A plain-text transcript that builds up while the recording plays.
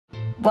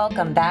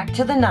Welcome back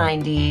to the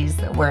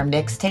 90s, where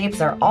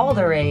mixtapes are all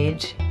the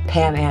rage.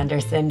 Pam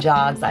Anderson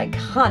jogs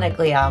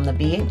iconically on the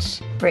beach.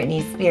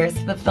 Britney Spears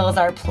fulfills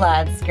our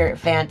plaid skirt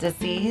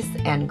fantasies.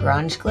 And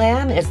grunge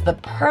glam is the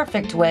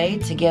perfect way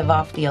to give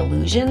off the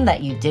illusion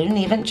that you didn't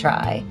even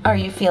try. Are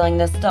you feeling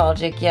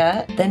nostalgic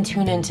yet? Then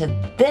tune into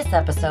this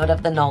episode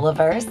of the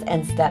Nolaverse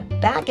and step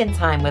back in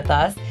time with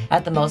us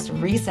at the most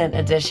recent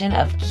edition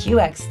of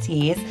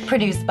QXTs,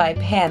 produced by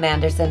Pam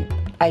Anderson,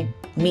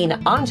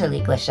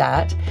 Angelique Le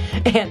Chat,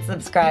 and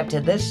subscribe to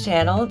this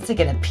channel to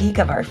get a peek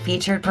of our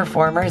featured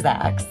performers'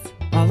 acts.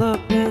 All up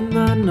in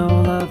the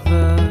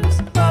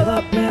Nolaverse, all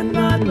up in the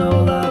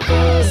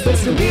Nolaverse.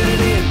 There's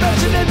community and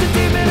fashion,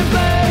 entertainment and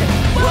play.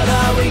 What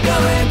are we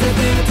going to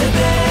do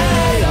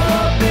today? All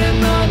up in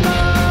the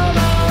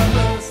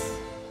Nolaverse.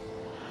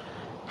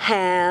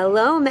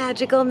 Hello,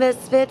 magical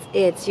misfits.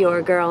 It's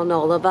your girl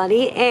Nola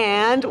Bunny,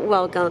 and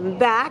welcome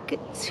back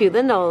to the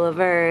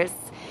Nolaverse.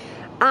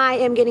 I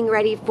am getting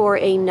ready for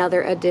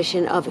another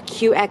edition of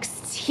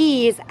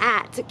QXTs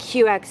at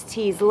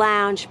QXTs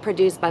Lounge,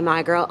 produced by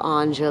my girl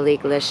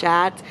Angelique Le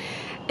Chat.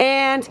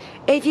 And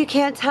if you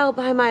can't tell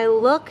by my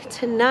look,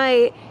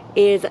 tonight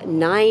is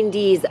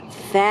 90s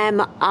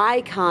Femme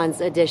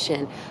Icons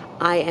edition.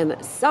 I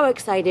am so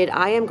excited.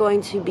 I am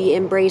going to be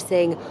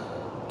embracing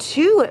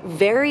two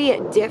very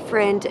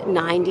different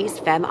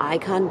 90s femme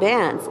icon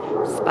bands.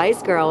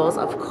 Spice Girls,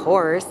 of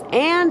course,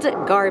 and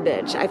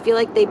Garbage. I feel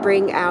like they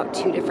bring out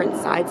two different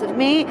sides of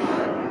me,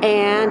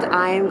 and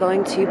I am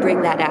going to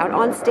bring that out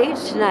on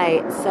stage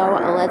tonight. So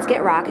let's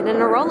get rocking and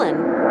rolling.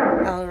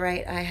 All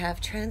right, I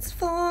have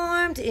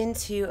transformed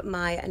into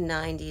my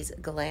 90s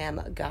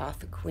glam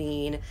goth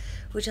queen.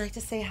 Would you like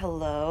to say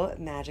hello,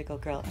 magical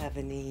girl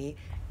Ebony?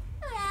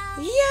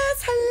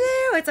 Yes,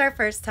 hello. It's our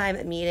first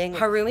time meeting.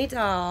 Harumi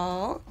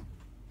doll.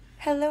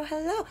 Hello,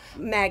 hello.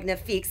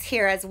 Magnifique's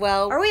here as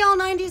well. Are we all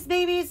 90s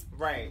babies?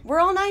 Right.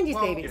 We're all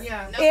 90s babies.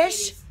 Yeah.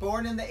 Ish.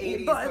 Born in the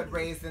 80s, but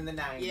raised in the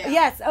 90s. Yeah.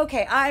 Yes,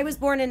 okay. I was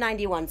born in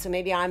 91, so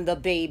maybe I'm the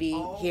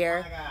baby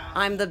here. My God.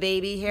 I'm the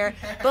baby here.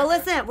 But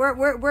listen,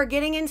 we're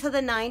getting into the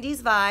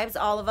 90s vibes,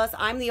 all of us.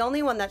 I'm the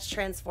only one that's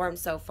transformed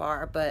so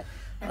far, but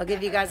I'll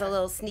give you guys a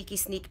little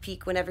sneak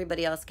peek when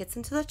everybody else gets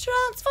into the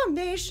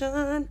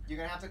transformation. You're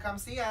going to have to come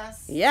see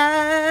us.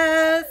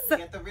 Yes.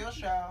 Get the real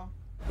show.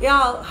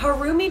 Y'all,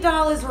 Harumi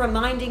doll is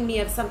reminding me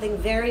of something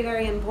very,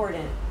 very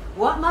important.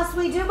 What must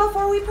we do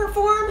before we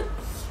perform?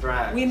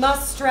 Stretch. We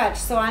must stretch.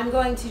 So I'm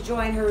going to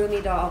join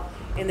Harumi doll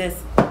in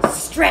this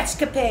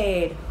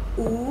stretch-capade.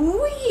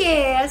 Ooh,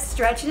 yeah.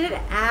 Stretching it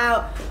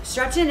out.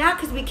 Stretching it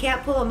out because we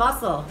can't pull a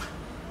muscle.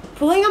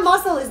 Pulling a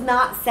muscle is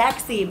not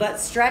sexy, but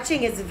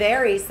stretching is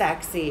very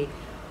sexy.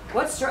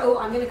 Oh,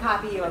 I'm going to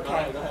copy you,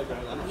 okay? Go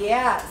ahead.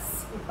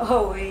 Yes.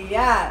 Oh,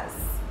 yes.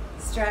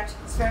 Stretch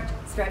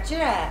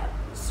it out.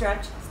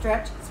 Stretch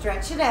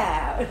it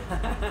out.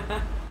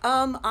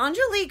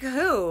 Angelique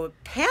who?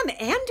 Pam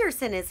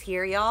Anderson is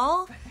here,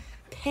 y'all.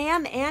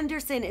 Pam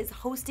Anderson is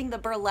hosting the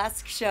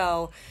Burlesque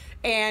show.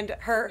 And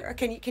her,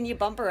 can you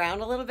bump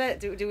around a little bit?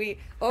 Do we?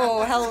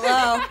 Oh,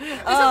 hello. These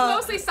are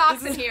mostly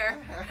socks in here.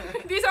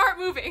 These aren't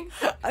moving.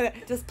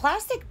 Does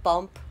plastic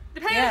bump?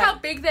 Depending on how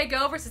big they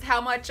go versus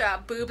how much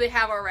boob they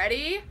have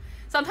already.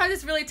 Sometimes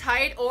it's really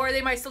tight, or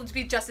they might still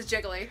be just as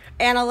jiggly.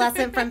 And a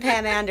lesson from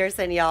Pam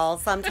Anderson, y'all.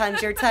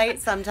 Sometimes you're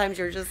tight, sometimes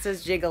you're just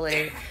as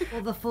jiggly.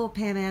 Well, the full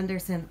Pam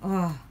Anderson.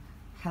 Oh,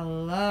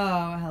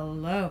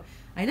 hello.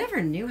 I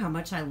never knew how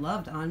much I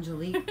loved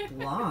Angelique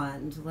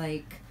Blonde.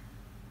 Like,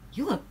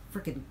 you look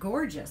freaking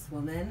gorgeous,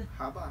 woman.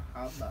 Haba.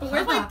 But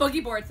where's my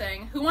boogie board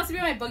thing? Who wants to be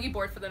my boogie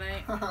board for the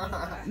night?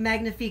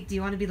 Magnifique, do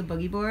you want to be the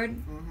boogie board?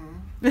 Mm-hmm.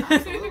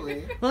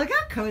 Absolutely. Look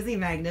how cozy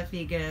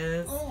Magnifique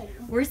is. Oh.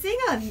 We're seeing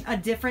a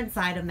different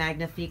side of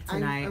Magnifique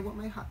tonight. I want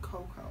my hot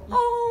cocoa.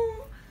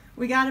 Oh,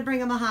 we got to bring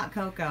him a hot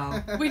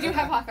cocoa. We do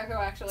have hot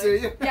cocoa, actually. Do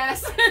you?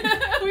 Yes.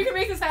 We can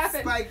make this happen.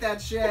 Spike that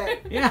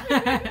shit. Yes.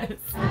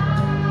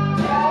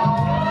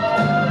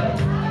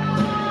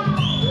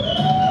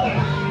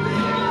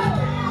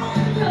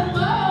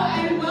 Hello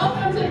and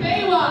welcome to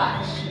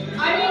Baywatch.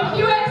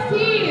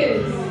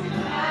 QXTs.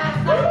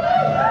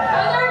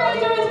 How's everybody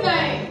doing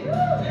tonight?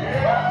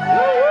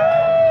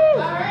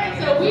 Alright,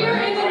 so we are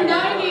in the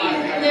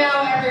 90s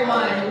now,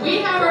 everyone. We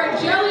have our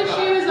jelly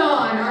shoes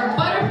on, our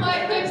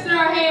butterfly clips in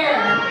our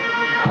hair,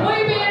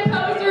 boy band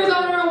posters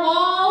on our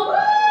wall,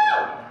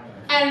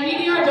 and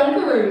eating our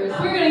Dunkaroos.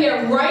 We're going to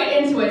get right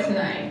into it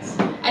tonight.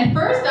 And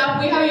first up,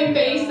 we have a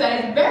face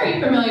that is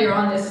very familiar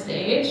on this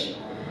stage.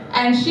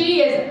 And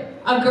she is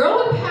a girl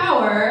with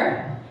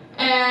power,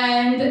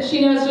 and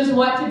she knows just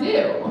what to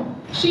do.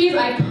 She's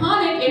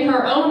iconic in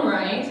her own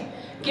right.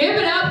 Give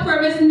it up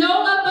for Miss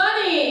Nola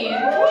Bunny!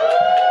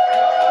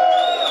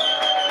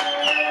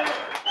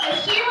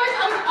 If she was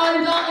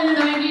an adult in the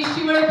 90s,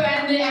 she would have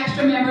been the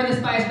extra member of the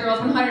Spice Girls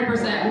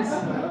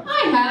 100%.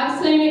 I have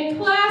some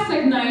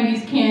classic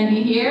 90s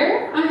candy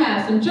here. I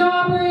have some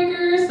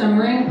Jawbreakers, some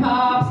Ring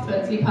Pops,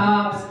 Tootsie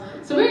Pops.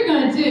 So we're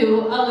going to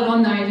do a little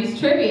 90s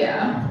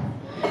trivia.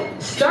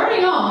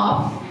 Starting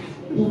off,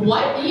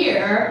 What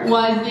year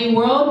was the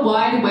World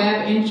Wide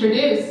Web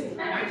introduced?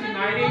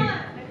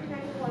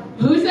 1990.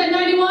 Who said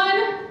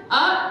 91?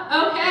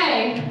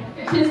 Okay.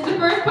 Since the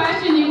first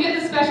question, you get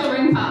the special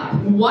ring pop.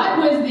 What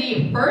was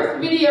the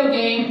first video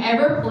game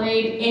ever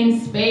played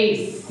in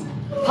space?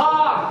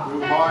 Ha!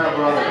 Mario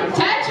Brothers.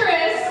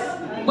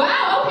 Tetris!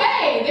 Wow,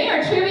 okay, they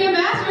are trivia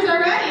masters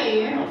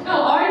already. So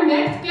our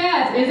next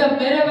guest is a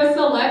bit of a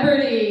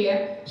celebrity.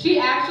 She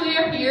actually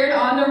appeared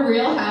on The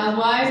Real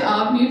Housewives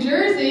of New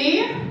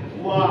Jersey.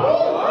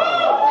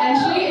 Wow.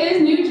 And she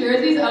is New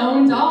Jersey's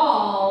own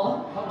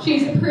doll.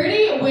 She's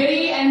pretty,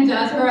 witty, and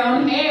does her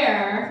own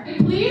hair.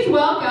 Please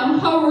welcome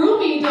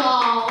Harumi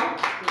Doll.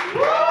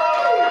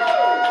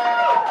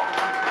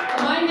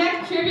 My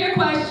next trivia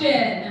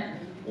question.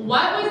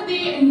 What was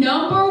the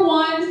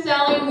 #1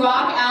 selling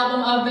rock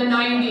album of the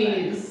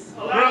 90s?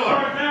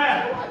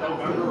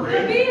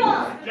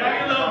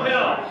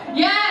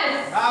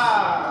 Yes!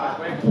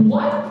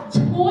 What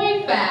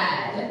toy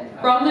fad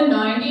from the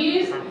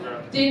 90s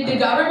did the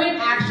government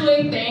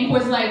actually think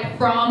was like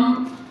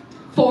from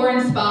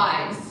foreign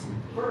spies?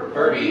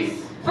 Furbies.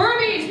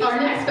 Furbies! Our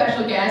next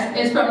special guest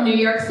is from New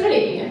York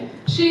City.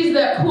 She's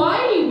the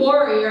kawaii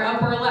warrior of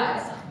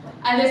burlesque.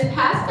 And this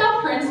pastel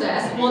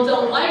princess will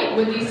delight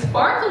with the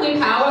sparkly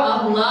power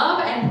of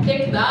love and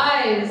thick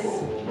thighs.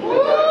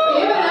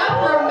 Give it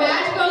up for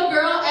magical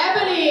girl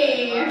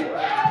Ebony.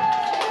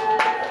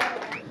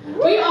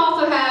 We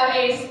also have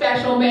a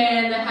special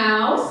man in the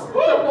house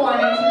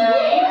performing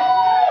tonight.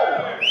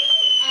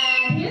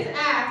 And his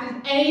act is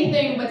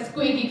anything but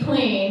squeaky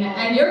clean.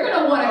 And you're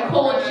going to want a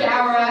cold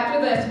shower after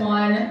this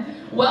one.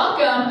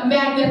 Welcome,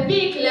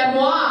 Magnifique Le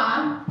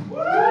Moi.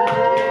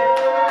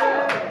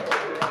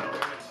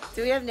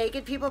 Do we have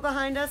naked people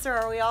behind us, or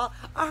are we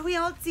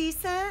all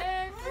decent?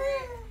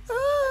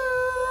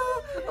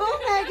 Oh,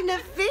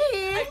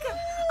 magnifique!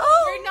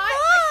 Oh, We're not,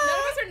 like, none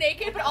of us are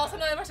naked, but also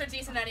none of us are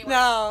decent anyway.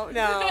 No.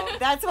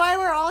 That's why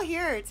we're all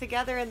here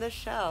together in the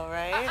show,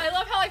 right? I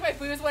love how like my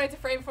boobs went into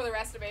frame for the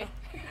rest of me.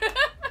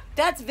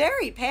 That's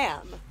very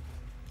Pam.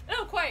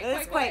 No,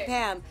 It's quite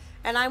Pam.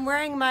 And I'm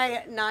wearing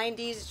my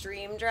 90s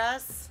dream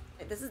dress.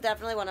 This is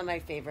definitely one of my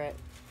favorite.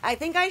 I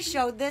think I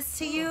showed this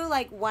to you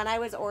like when I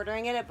was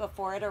ordering it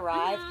before it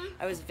arrived.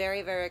 I was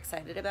very, very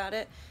excited about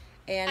it.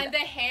 And the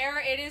hair,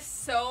 it is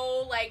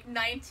so like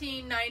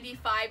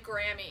 1995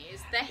 Grammys.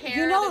 The hair,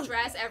 You know, the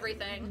dress,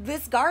 everything.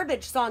 this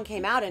garbage song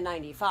came out in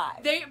 95.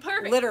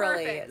 Perfect.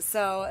 Literally. Perfect.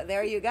 So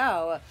there you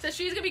go. So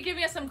she's gonna be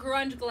giving us some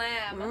grunge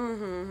glam.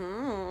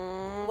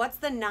 Mm-hmm. What's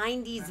the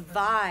 90s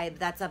vibe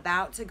that's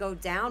about to go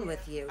down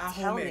with you?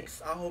 Tell me.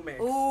 A whole mix.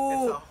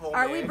 Ooh, It's a whole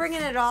are we mix.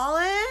 bringing it all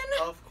in?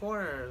 Of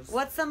course.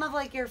 What's some of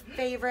like your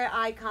favorite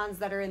icons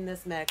that are in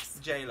this mix?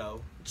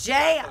 J-Lo.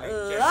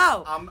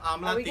 J-Lo. I'm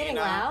Are we getting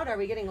Latina. loud? Are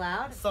we getting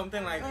loud?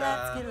 Something like Let's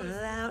that. get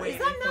loud. Waiting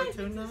Is that for nice?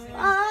 tonight.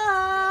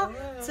 Oh,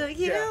 Yeah. so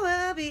you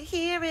will be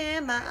here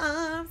in my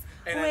arms,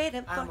 And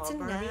waiting I'm for a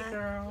Barbie tonight.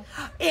 girl.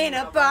 In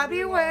a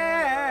Barbie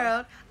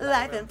world,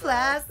 life in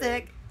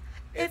plastic,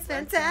 it's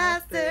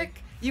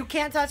fantastic. You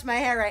can't touch my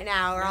hair right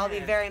now, or I'll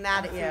be very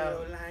mad at I you.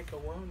 feel like a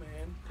woman.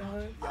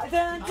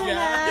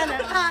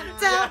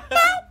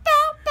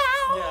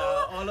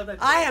 Yeah, all of that.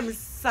 I am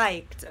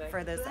psyched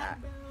for this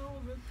act.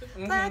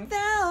 Mhm. Black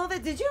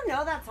Velvet. Did you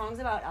know that song's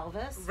about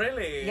Elvis?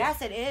 Really?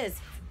 Yes, it is.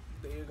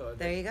 There you go.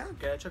 There you go.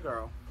 Get your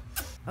girl.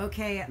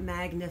 Okay,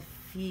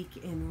 Magnifique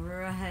in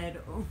red.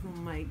 Oh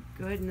my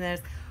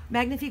goodness.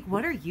 Magnifique,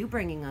 what are you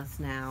bringing us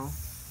now?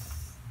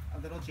 A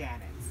little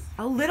Janet.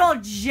 A little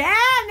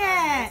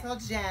Janet! Little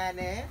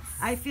Janet.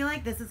 I feel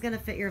like this is going to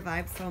fit your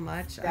vibe so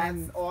much.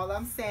 That's all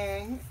I'm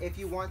saying. If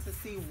you want to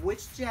see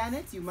which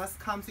Janet, you must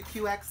come to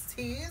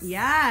QXTs.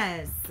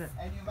 Yes.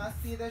 And you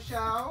must see the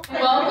show.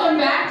 Welcome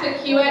back to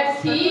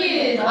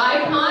QXTs,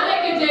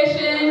 Iconic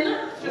Edition.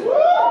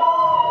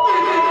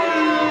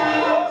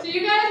 So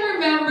you guys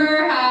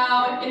remember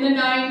how in the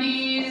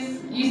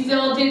 90s you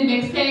still did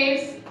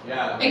mixtapes?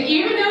 Yeah. Like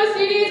even though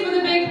CDs was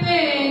a big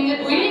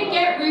thing, we didn't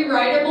get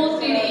rewritable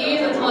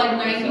CDs until like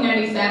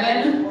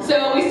 1997.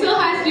 So we still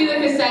had to do the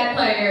cassette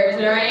players,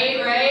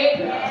 right?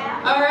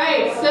 Yeah.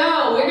 Alright,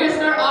 so we're gonna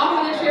start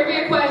off with a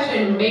trivia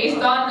question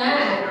based on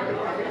that.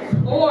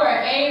 For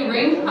a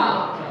ring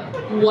pop,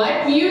 what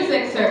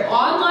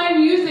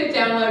online music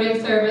downloading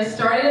service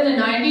started in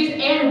the 90s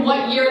and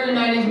what year in the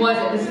 90s was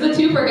it? This is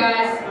a twofer,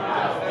 guys.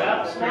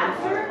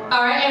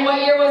 Alright, and what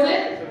year was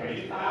it?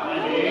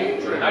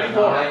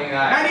 94.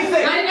 96.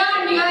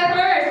 99, you got it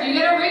first. You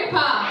get a ring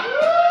pop.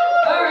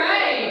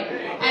 Alright.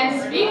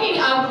 And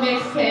speaking of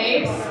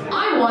mixtapes,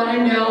 I want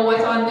to know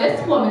what's on this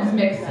woman's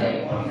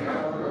mixtape.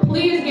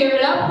 Please give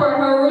it up for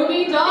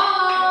Harumi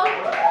Doll.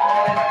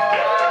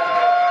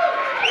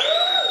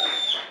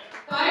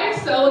 I am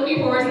so looking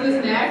forward to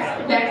this next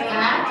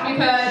act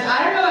because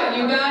I don't know about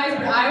you guys,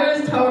 but I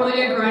was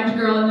totally a grunge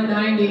girl in the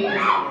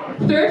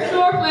 90s. Thrift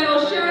store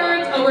flannel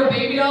shirts over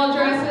baby doll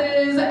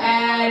dresses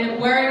and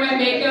wearing my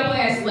makeup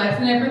like I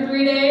slept in it for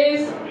 3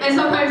 days and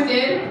sometimes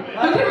did.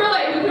 Who can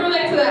relate? Who can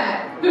relate to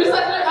that? Who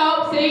slept in it?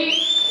 Oh, see?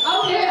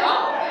 Oh, did?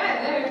 Oh,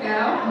 yeah, there we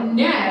go.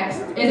 Next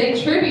is a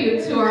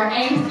tribute to our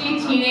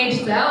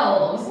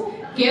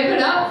give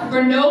it up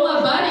for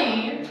Nola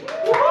Bunny.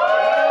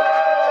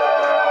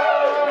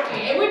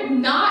 It would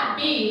not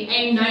be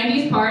a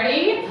 90s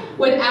party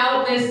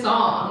without this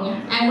song.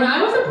 And when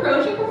I was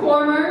approaching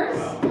performers,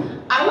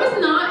 I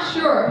was not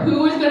sure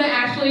who was going to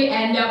actually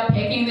end up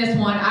picking this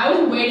one. I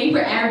was waiting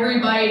for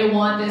everybody to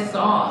want this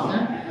song.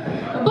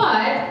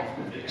 But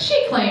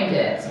she claimed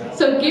it.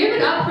 So give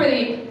it up for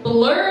the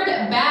blurred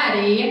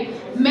baddie,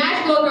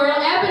 Magical Girl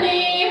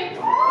Ebony.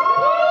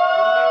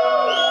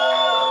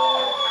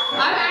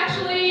 I'm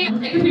actually a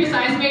computer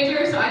science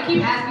major, so I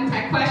keep asking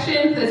tech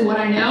questions. This is what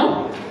I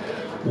know.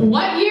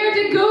 What year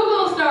did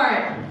Google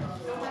start?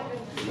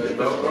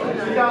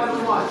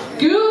 2001.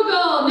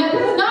 Google. No,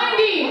 this is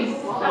 90s.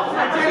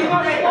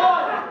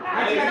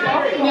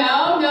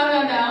 No.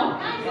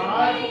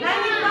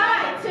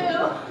 95 too.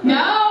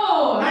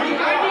 No. Okay,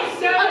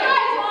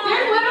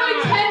 there's literally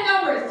 10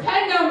 numbers.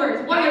 10 numbers.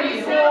 What are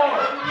you?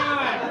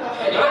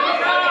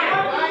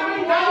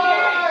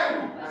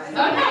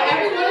 Okay,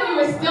 every one of you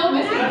is still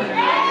missing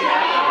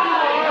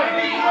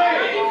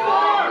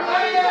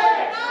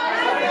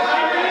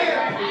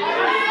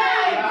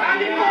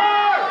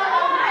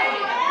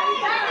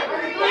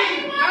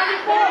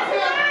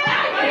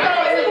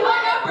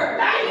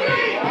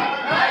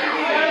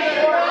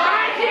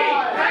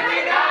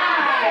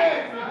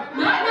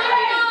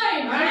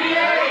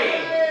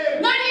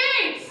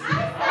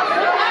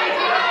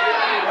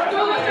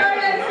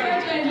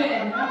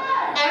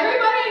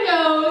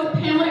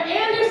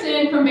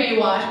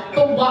one.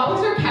 But what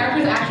was her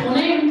character's actual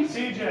name?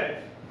 CJ.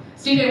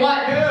 CJ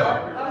what?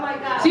 Oh my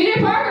god.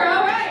 CJ Parker,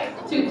 alright.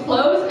 To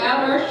close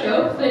out our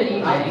show for the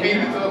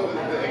evening,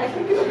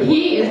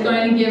 he is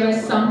going to give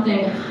us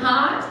something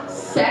hot,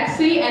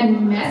 sexy,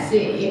 and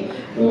messy.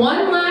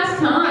 One last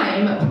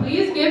time,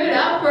 please give it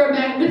up for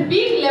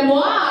Magnifique Le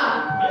Moi.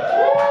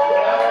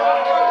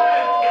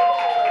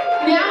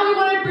 Now we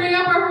want to bring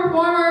up our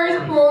performers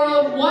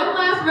for one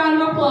last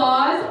round of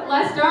applause.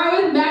 Let's start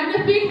with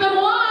Magnifique Le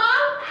Moi.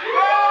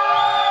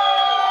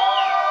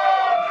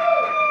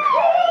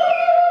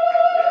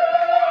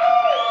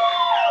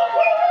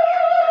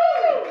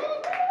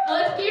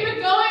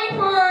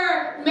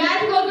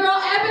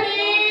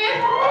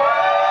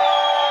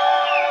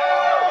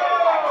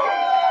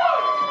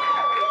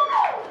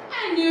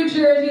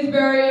 Jersey's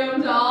very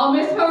own doll,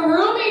 Miss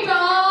Harumi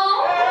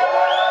Doll.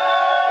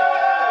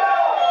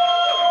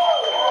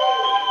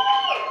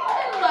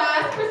 And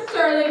last but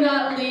certainly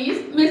not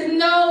least, Miss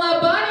Nola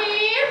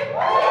Bunny.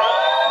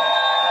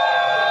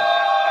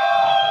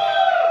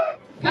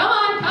 Come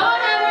on,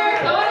 Heather,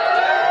 come on,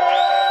 Heather.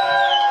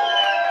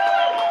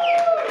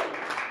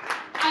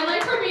 I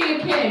like her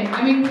being a king.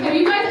 I mean, have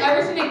you guys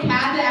ever seen a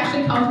cat that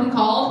actually comes when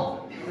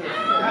called?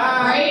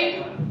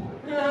 Right?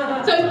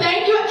 So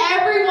thank you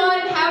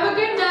everyone, have a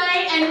good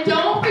night, and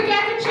don't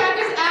forget to check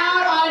us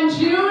out on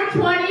June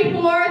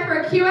 24th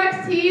for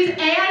QXTs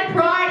and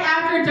Pride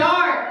After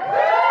Dark.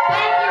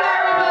 Thank you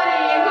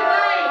everybody, and good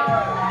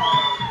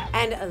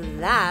night. And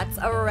that's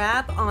a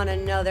wrap on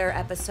another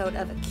episode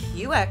of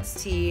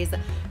QXTs.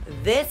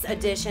 This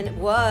edition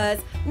was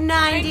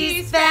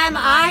 90s Femme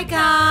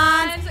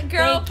Icons.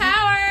 Girl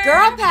power.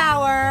 Girl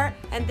power.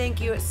 And thank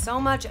you so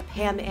much,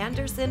 Pam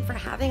Anderson, for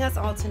having us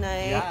all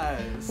tonight.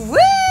 Yes. Woo!